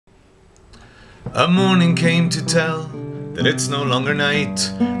A morning came to tell that it's no longer night.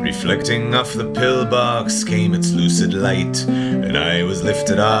 Reflecting off the pillbox came its lucid light, and I was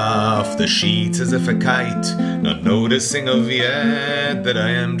lifted off the sheets as if a kite, not noticing of yet that I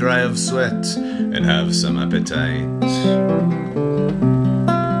am dry of sweat and have some appetite.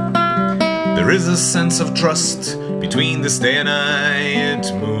 There is a sense of trust between this day and I.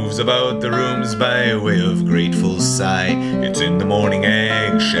 It moves about the rooms by way of grateful sigh. It's in the morning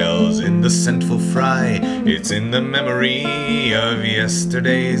eggshells, in the scentful fry. It's in the memory of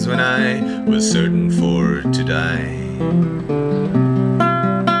yesterdays when I was certain for to die.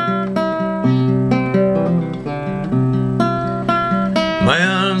 My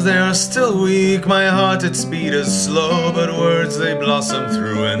arms, they are still weak, my heart its speed is slow, but words they blossom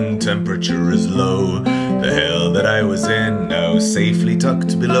through and temperature is low. The hell that I was in, now safely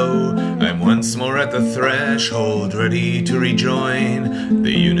tucked below, I'm once more at the threshold, ready to rejoin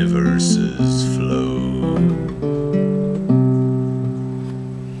the universe.